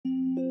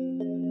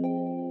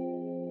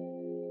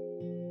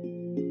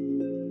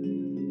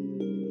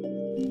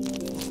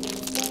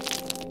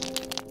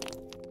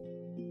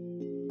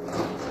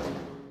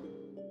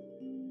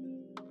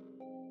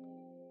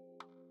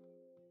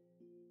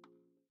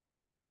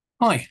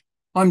Hi,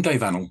 I'm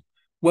Dave Annell.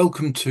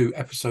 Welcome to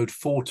episode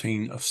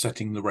 14 of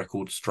Setting the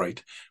Record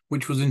Straight,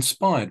 which was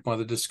inspired by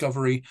the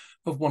discovery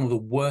of one of the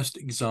worst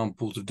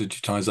examples of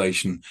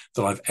digitization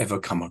that I've ever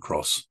come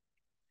across.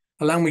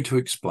 Allow me to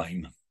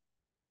explain. I've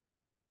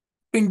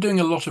been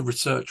doing a lot of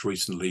research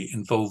recently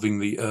involving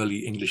the early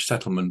English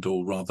settlement,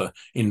 or rather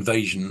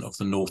invasion, of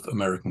the North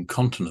American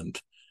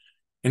continent.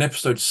 In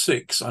episode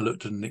 6, I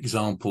looked at an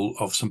example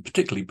of some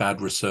particularly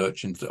bad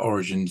research into the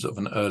origins of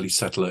an early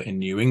settler in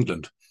New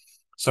England.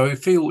 So I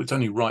feel it's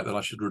only right that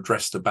I should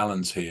redress the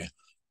balance here,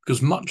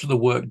 because much of the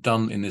work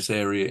done in this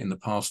area in the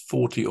past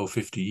 40 or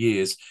 50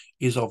 years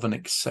is of an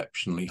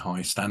exceptionally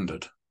high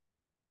standard.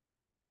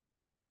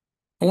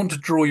 I want to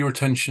draw your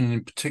attention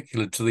in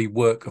particular to the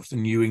work of the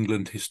New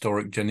England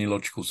Historic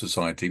Genealogical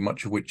Society,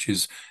 much of which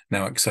is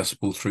now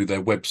accessible through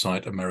their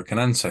website, American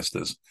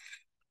Ancestors.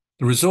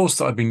 The resource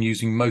that I've been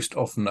using most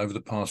often over the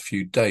past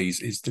few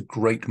days is the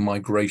Great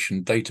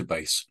Migration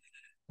Database,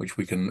 which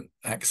we can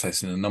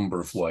access in a number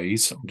of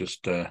ways. I'll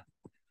just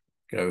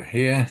go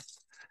here,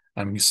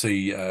 and you can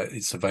see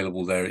it's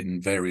available there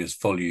in various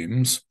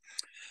volumes.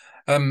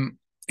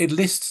 It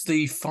lists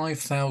the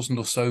 5,000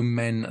 or so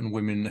men and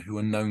women who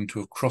are known to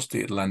have crossed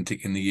the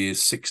Atlantic in the years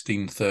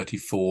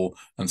 1634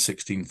 and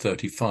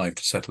 1635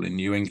 to settle in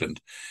New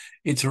England.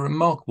 It's a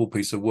remarkable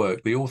piece of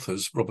work. The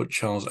authors, Robert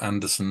Charles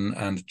Anderson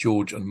and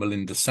George and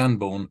Melinda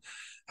Sanborn,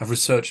 have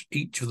researched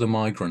each of the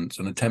migrants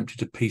and attempted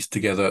to piece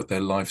together their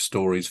life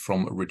stories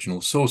from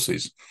original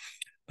sources.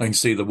 You can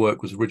see the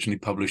work was originally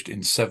published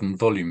in 7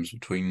 volumes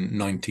between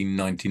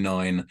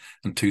 1999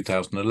 and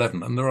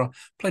 2011, and there are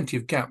plenty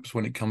of gaps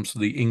when it comes to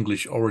the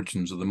English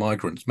origins of the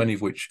migrants, many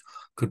of which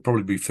could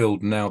probably be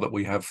filled now that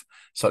we have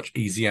such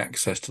easy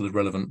access to the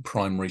relevant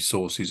primary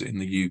sources in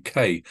the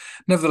UK.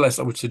 Nevertheless,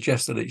 I would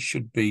suggest that it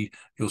should be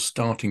your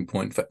starting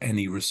point for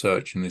any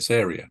research in this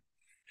area.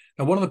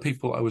 Now, one of the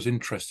people I was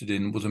interested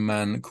in was a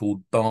man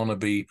called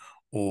Barnaby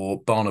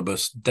or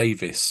Barnabas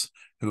Davis,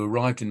 who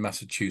arrived in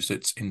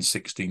Massachusetts in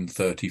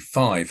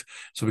 1635.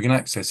 So we can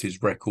access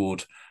his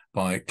record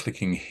by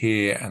clicking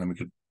here, and then we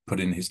could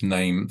put in his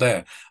name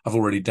there. I've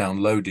already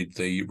downloaded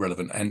the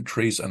relevant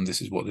entries, and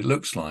this is what it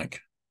looks like.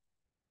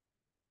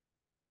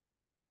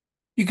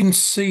 You can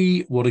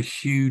see what a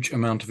huge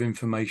amount of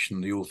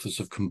information the authors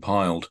have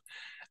compiled,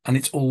 and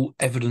it's all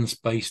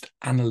evidence-based,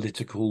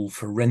 analytical,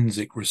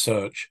 forensic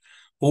research,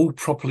 all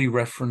properly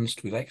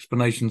referenced with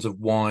explanations of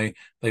why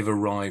they've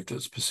arrived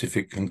at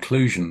specific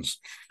conclusions.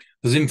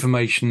 There's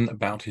information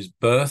about his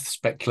birth,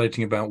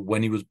 speculating about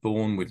when he was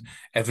born, with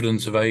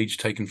evidence of age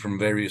taken from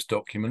various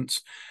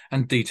documents,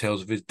 and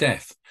details of his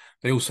death.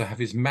 They also have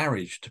his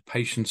marriage to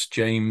Patience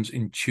James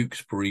in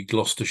Tewkesbury,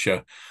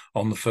 Gloucestershire,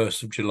 on the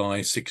 1st of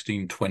July,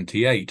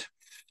 1628.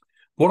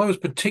 What I was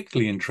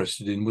particularly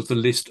interested in was the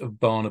list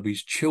of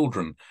Barnaby's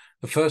children,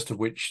 the first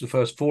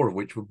 4 of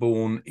which were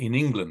born in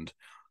England.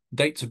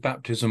 Dates of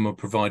baptism are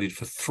provided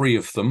for 3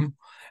 of them,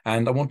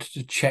 and I wanted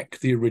to check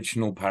the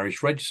original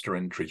parish register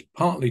entries,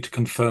 partly to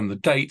confirm the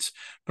dates,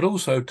 but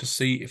also to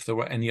see if there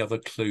were any other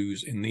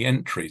clues in the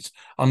entries.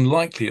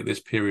 Unlikely at this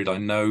period, I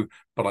know,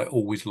 but I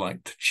always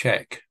like to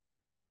check.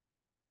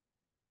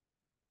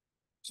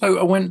 So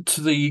I went to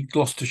the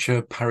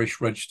Gloucestershire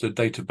Parish Register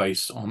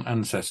database on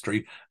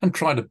Ancestry and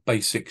tried a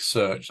basic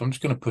search. So I'm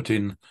just going to put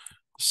in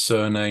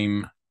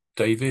surname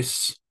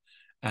Davis,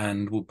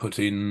 and we'll put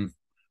in,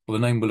 well,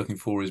 the name we're looking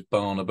for is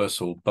Barnabas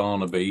or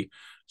Barnaby.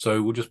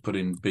 So we'll just put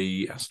in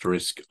B*RN,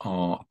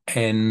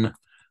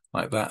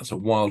 like that. It's a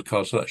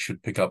wildcard, so that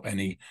should pick up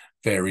any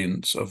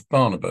variants of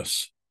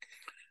Barnabas.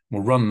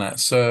 We'll run that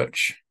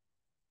search.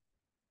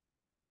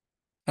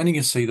 And you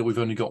can see that we've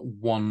only got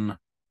one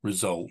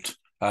result.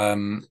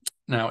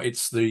 Now,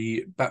 it's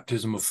the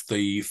baptism of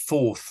the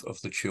 4th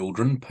of the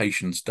children,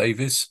 Patience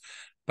Davis,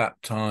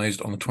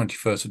 baptised on the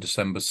 21st of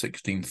December,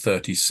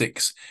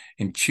 1636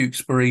 in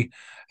Tewkesbury.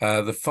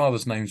 The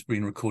father's name's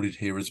been recorded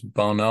here as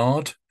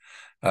Barnard,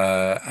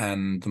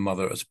 and the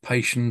mother as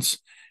Patience.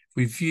 If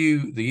we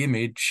view the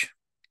image,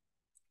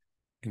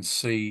 you can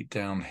see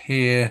down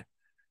here,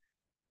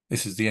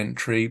 this is the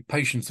entry.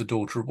 Patience, the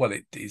daughter of, well,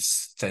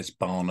 says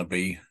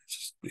Barnaby.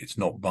 It's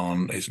not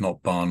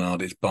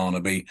Barnard, it's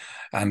Barnaby,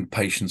 and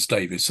Patience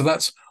Davis. So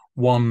that's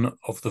one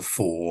of the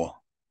 4.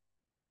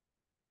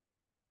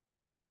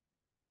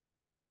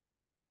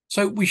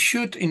 So we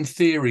should, in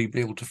theory, be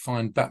able to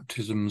find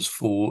baptisms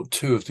for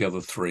 2 of the other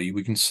 3.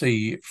 We can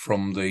see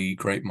from the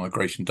Great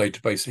Migration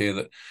Database here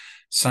that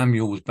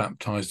Samuel was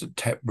baptized at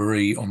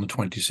Tetbury on the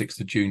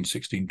 26th of June,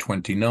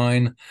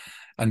 1629,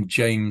 and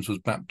James was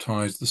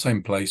baptized the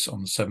same place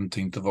on the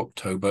 17th of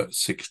October,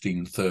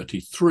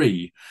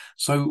 1633.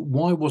 So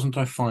why wasn't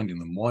I finding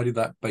them? Why did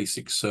that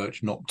basic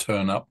search not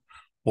turn up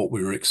what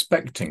we were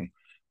expecting?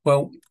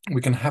 Well,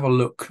 we can have a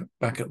look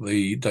back at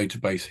the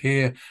database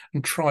here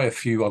and try a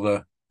few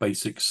other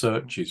basic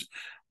searches.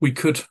 We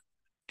could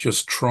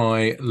just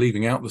try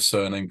leaving out the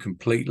surname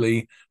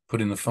completely, put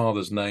in the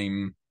father's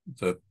name,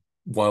 the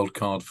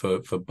wildcard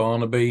for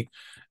Barnaby,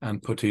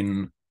 and put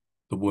in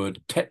the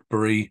word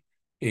Tetbury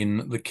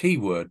in the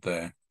keyword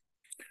there.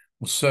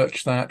 We'll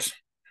search that,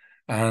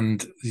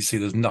 and you see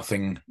there's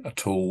nothing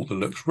at all that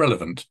looks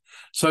relevant.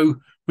 So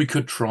we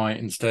could try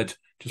instead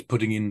just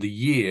putting in the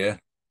year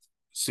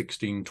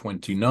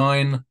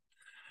 1629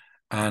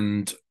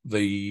 and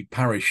the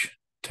parish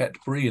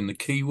Tetbury in the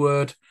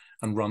keyword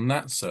and run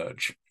that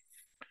search.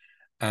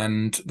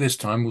 And this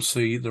time we'll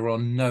see there are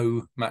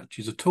no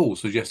matches at all,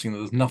 suggesting that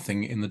there's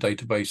nothing in the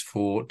database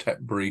for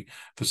Tetbury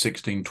for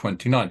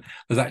 1629.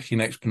 There's actually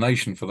an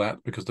explanation for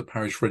that, because the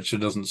parish register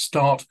doesn't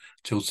start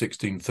till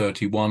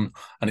 1631,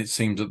 and it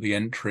seems that the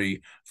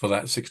entry for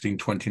that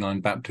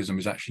 1629 baptism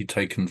is actually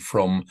taken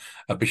from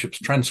a bishop's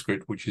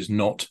transcript, which is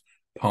not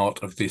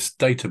part of this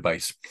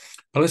database.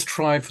 But let's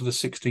try for the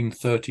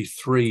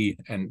 1633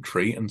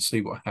 entry and see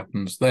what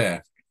happens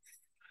there.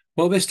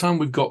 Well, this time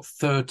we've got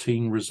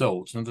 13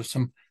 results, and there's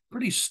some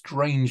pretty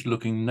strange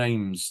looking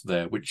names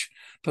there, which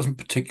doesn't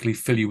particularly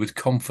fill you with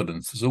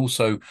confidence. There's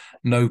also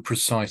no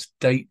precise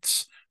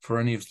dates for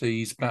any of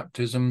these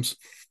baptisms,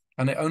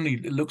 and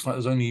it looks like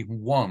there's only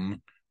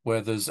one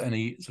where there's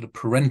any sort of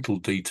parental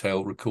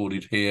detail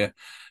recorded here.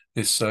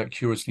 This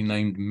curiously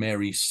named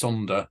Mary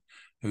Sonder,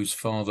 whose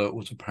father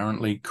was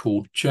apparently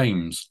called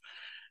James.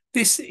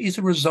 This is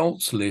a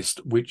results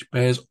list which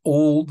bears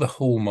all the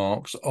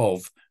hallmarks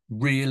of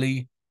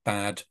really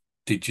bad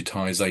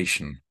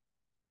digitization.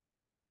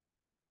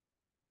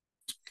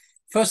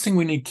 First thing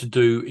we need to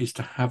do is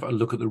to have a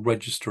look at the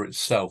register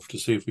itself to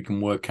see if we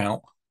can work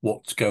out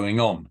what's going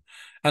on.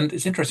 And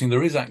it's interesting,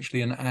 there is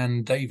actually an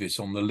Anne Davis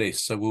on the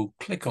list, so we'll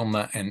click on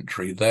that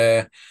entry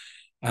there,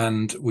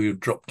 and we've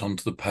dropped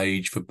onto the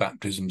page for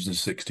baptisms in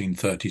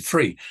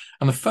 1633.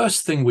 And the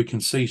first thing we can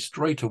see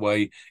straight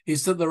away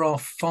is that there are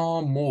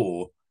far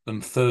more than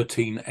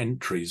 13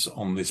 entries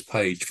on this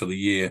page for the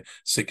year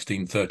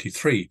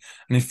 1633.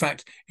 And in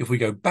fact, if we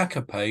go back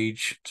a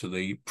page to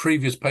the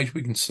previous page,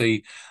 we can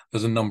see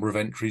there's a number of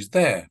entries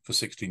there for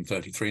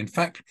 1633. In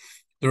fact,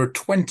 there are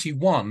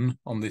 21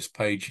 on this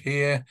page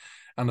here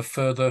and a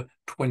further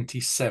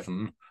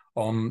 27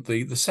 on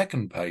the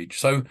second page.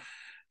 So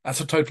that's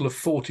a total of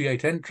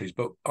 48 entries,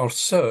 but our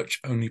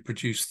search only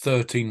produced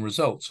 13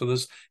 results. So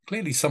there's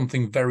clearly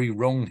something very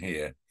wrong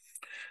here.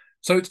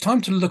 So it's time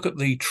to look at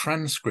the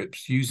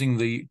transcripts using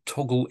the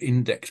toggle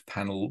index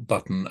panel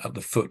button at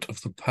the foot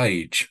of the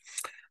page.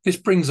 This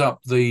brings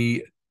up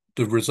the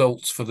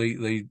results for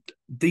the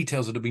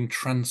details that have been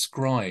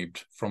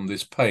transcribed from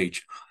this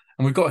page.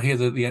 And we've got here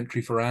the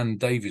entry for Anne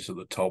Davis at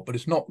the top, but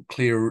it's not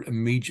clear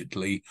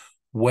immediately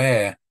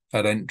where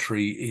that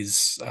entry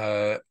is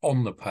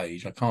on the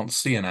page. I can't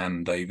see an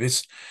Anne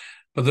Davis.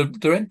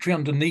 But the entry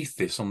underneath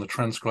this on the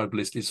transcribed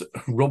list is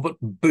Robert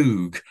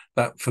Boog,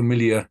 that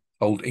familiar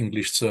Old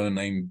English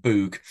surname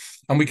Boog.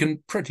 And we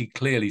can pretty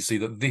clearly see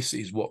that this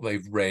is what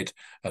they've read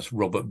as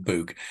Robert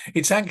Boog.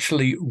 It's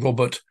actually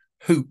Robert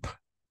Hooper.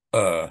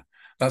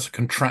 That's a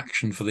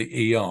contraction for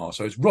the ER.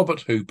 So it's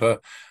Robert Hooper,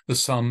 the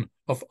son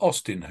of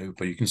Austin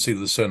Hooper. You can see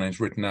the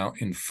surname's written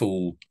out in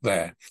full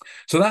there.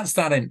 So that's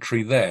that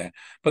entry there.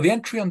 But the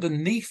entry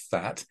underneath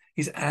that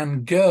is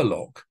Anne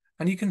Gerlock.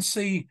 And you can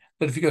see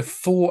that if you go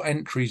 4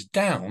 entries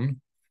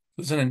down,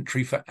 there's an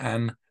entry for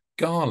Anne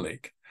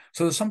Garlick.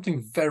 So there's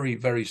something very,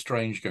 very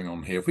strange going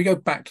on here. If we go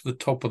back to the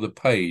top of the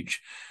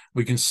page,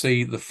 we can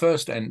see the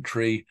first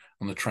entry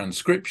on the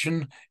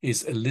transcription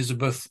is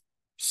Elizabeth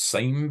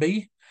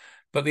Sameby,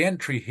 but the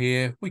entry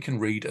here we can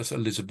read as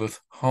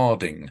Elizabeth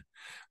Harding.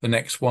 The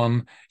next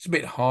one is a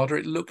bit harder.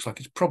 It looks like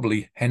it's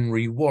probably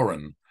Henry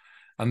Warren.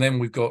 And then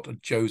we've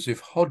got Joseph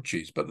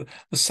Hodges, but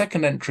the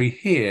second entry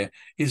here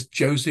is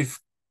Joseph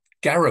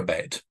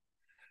Garabet.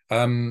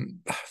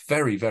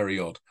 Very, very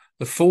odd.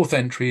 The fourth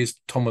entry is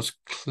Thomas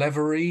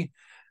Clevery,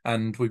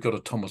 and we've got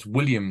a Thomas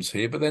Williams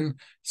here, but then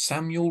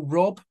Samuel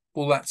Robb,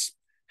 well, that's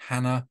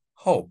Hannah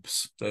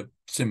Hobbs. The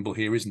symbol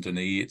here isn't an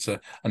E, it's an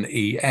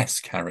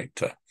ES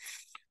character.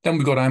 Then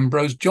we've got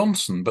Ambrose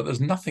Johnson, but there's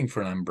nothing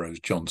for an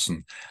Ambrose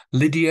Johnson.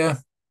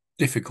 Lydia,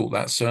 difficult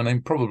that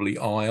surname, probably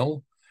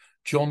Isle.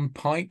 John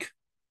Pike,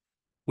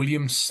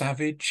 William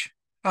Savage.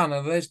 Ah,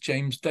 no, there's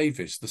James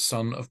Davis, the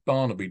son of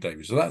Barnaby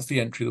Davis. So that's the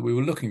entry that we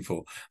were looking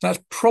for. That's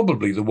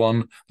probably the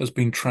one that's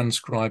been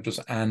transcribed as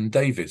Anne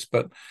Davis.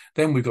 But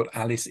then we've got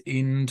Alice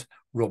Ind,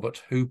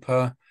 Robert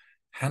Hooper,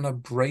 Hannah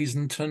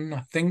Brazenton, I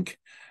think.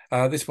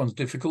 This one's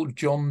difficult.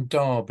 John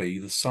Darby,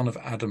 the son of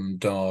Adam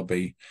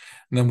Darby.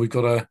 And then we've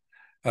got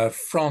a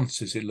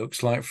Francis, it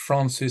looks like,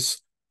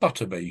 Francis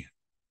Butterby,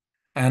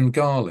 Anne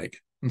Garlick,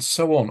 and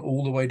so on,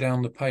 all the way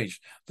down the page.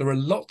 There are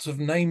lots of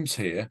names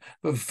here,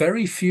 but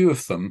very few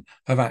of them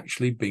have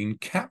actually been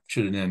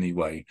captured in any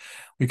way.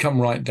 We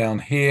come right down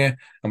here,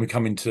 and we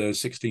come into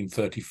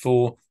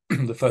 1634.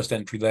 The first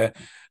entry there,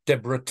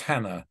 Deborah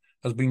Tanner,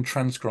 has been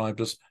transcribed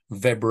as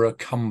Vebra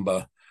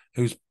Cumber,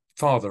 whose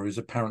father is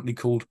apparently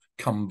called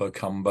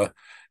Cumber.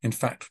 In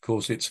fact, of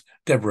course, it's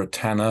Deborah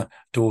Tanner,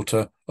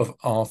 daughter of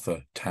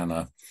Arthur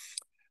Tanner.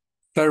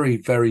 Very,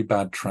 very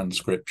bad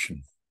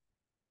transcription.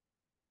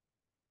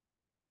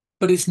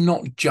 But it's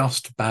not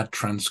just bad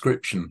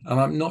transcription, and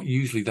I'm not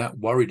usually that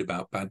worried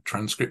about bad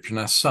transcription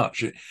as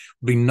such. It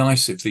would be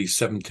nice if these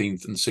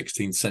 17th and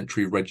 16th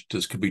century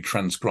registers could be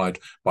transcribed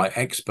by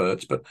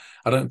experts, but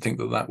I don't think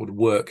that that would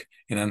work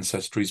in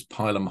Ancestry's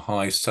pile 'em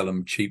high, sell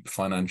 'em cheap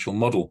financial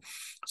model.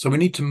 So we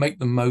need to make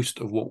the most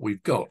of what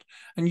we've got.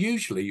 And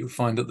usually you'll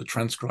find that the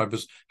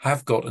transcribers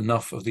have got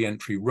enough of the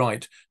entry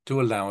right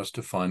to allow us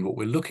to find what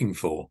we're looking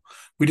for.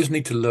 We just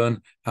need to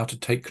learn how to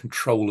take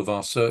control of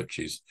our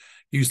searches,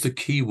 use the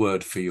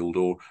keyword field,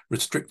 or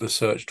restrict the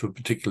search to a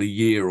particular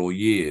year or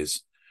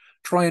years.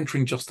 Try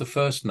entering just the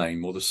first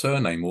name or the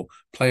surname, or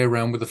play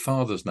around with the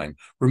father's name.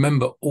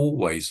 Remember,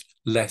 always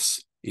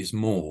less is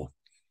more.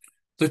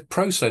 The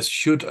process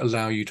should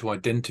allow you to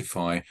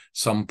identify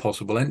some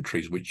possible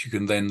entries, which you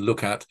can then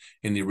look at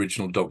in the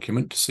original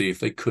document to see if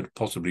they could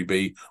possibly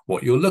be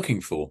what you're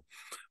looking for.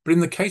 But in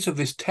the case of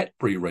this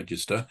Tetbury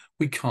register,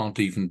 we can't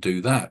even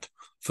do that.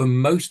 For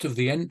most of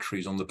the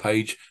entries on the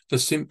page, there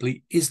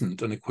simply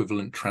isn't an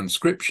equivalent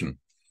transcription.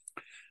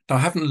 Now, I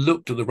haven't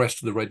looked at the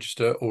rest of the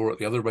register or at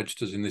the other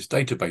registers in this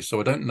database, so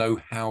I don't know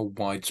how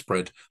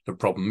widespread the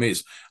problem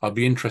is. I'd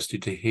be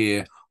interested to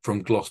hear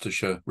from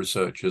Gloucestershire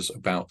researchers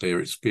about their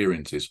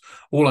experiences.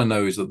 All I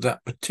know is that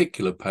that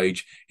particular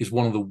page is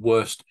one of the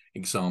worst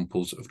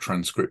examples of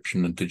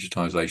transcription and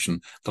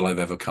digitisation that I've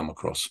ever come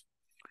across.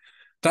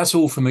 That's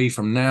all for me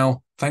from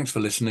now. Thanks for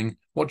listening.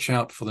 Watch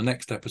out for the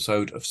next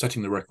episode of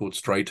Setting the Record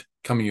Straight,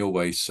 coming your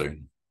way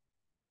soon.